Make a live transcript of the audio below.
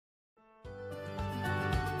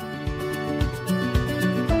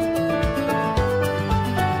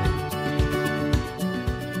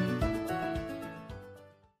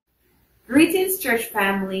church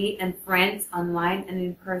family and friends online and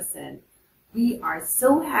in person. We are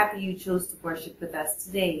so happy you chose to worship with us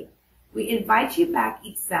today. We invite you back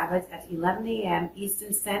each Sabbath at 11 a.m.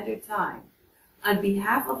 Eastern Standard Time. On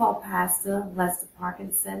behalf of our pastor, Lester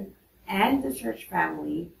Parkinson, and the church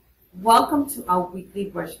family, welcome to our weekly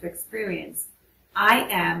worship experience. I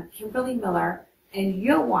am Kimberly Miller, and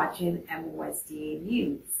you're watching MOSDA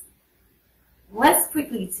News. Let's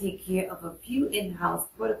quickly take care of a few in-house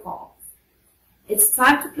protocols. It's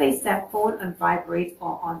time to place that phone on vibrate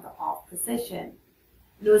or on the off position.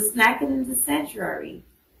 No snacking in the sanctuary.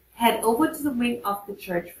 Head over to the wing of the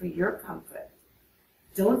church for your comfort.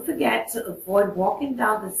 Don't forget to avoid walking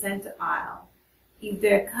down the center aisle. If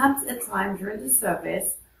there comes a time during the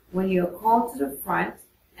service when you're called to the front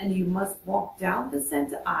and you must walk down the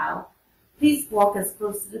center aisle, please walk as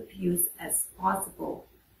close to the pews as possible.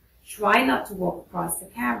 Try not to walk across the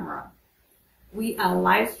camera. We are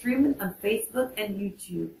live streaming on Facebook and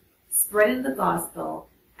YouTube, spreading the gospel,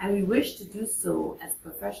 and we wish to do so as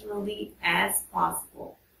professionally as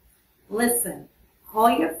possible. Listen, call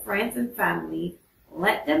your friends and family,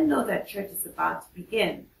 let them know that church is about to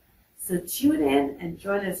begin. So tune in and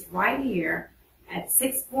join us right here at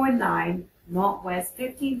 649 Northwest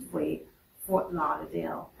 15th Way, Fort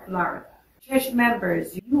Lauderdale, Florida. Church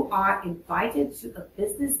members, you are invited to a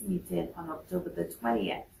business meeting on October the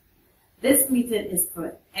 20th. This meeting is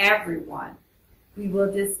for everyone. We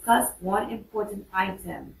will discuss one important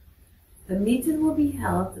item. The meeting will be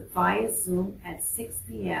held via Zoom at 6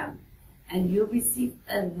 p.m. and you'll receive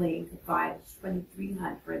a link via the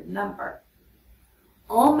 2300 number.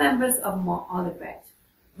 All members of Olivet,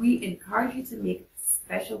 we encourage you to make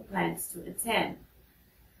special plans to attend.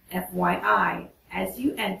 FYI, as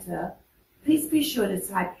you enter, please be sure to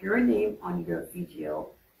type your name on your video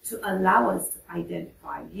to allow us to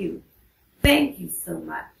identify you. Thank you so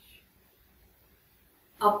much.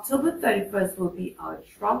 October 31st will be our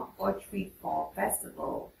Trunk or Treat Fall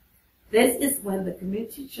Festival. This is when the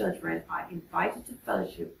community children are invited to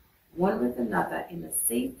fellowship one with another in a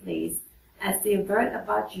safe place as they learn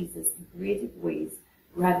about Jesus in creative ways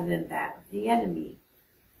rather than that of the enemy.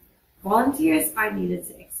 Volunteers are needed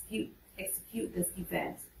to execute this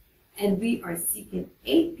event, and we are seeking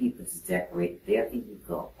 8 people to decorate their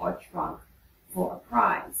vehicle or trunk for a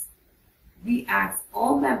prize. We ask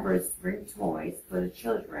all members to bring toys for the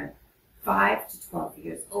children 5 to 12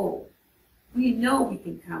 years old. We know we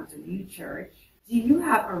can count on you, church. Do you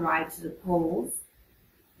have a ride to the polls?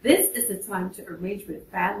 This is the time to arrange with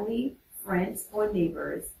family, friends, or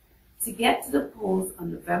neighbors to get to the polls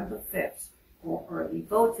on November 5th for early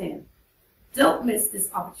voting. Don't miss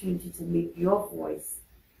this opportunity to make your voice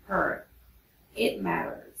heard. It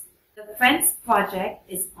matters. The fence project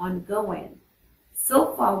is ongoing.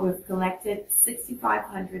 So far, we've collected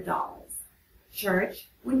 $6,500. Church,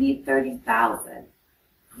 we need $30,000.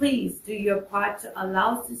 Please do your part to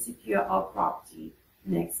allow us to secure our property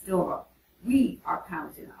next door. We are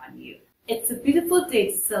counting on you. It's a beautiful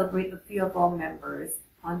day to celebrate a few of our members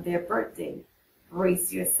on their birthday.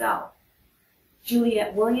 Brace yourself.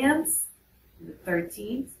 Juliet Williams, the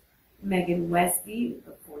 13th. Megan Westby,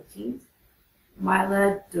 the 14th.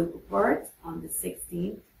 Myla Dugobert on the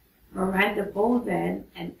 16th. Miranda Bolden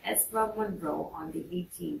and Ezra Monroe on the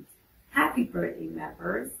 18th. Happy birthday,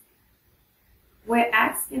 members. We're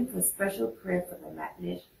asking for special prayer for the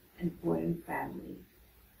McNish and Borden family.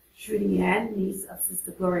 Trudy Ann, niece of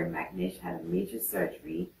Sister Gloria McNish, had a major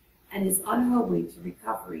surgery and is on her way to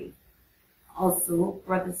recovery. Also,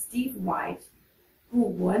 Brother Steve White, who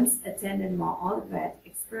once attended Mount Olivet,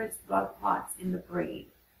 experienced blood clots in the brain,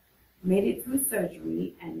 made it through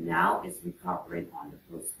surgery, and now is recovering on the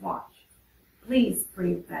close watch. Please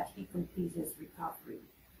pray that he completes his recovery.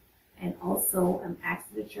 And also, I'm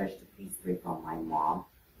asking the church to please pray for my mom,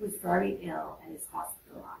 who is very ill and is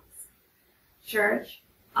hospitalized. Church,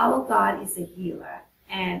 our God is a healer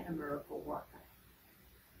and a miracle worker.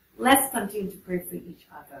 Let's continue to pray for each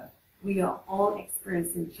other. We are all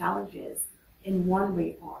experiencing challenges in one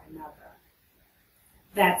way or another.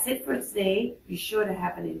 That's it for today. Be sure to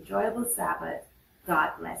have an enjoyable Sabbath.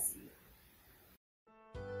 God bless you.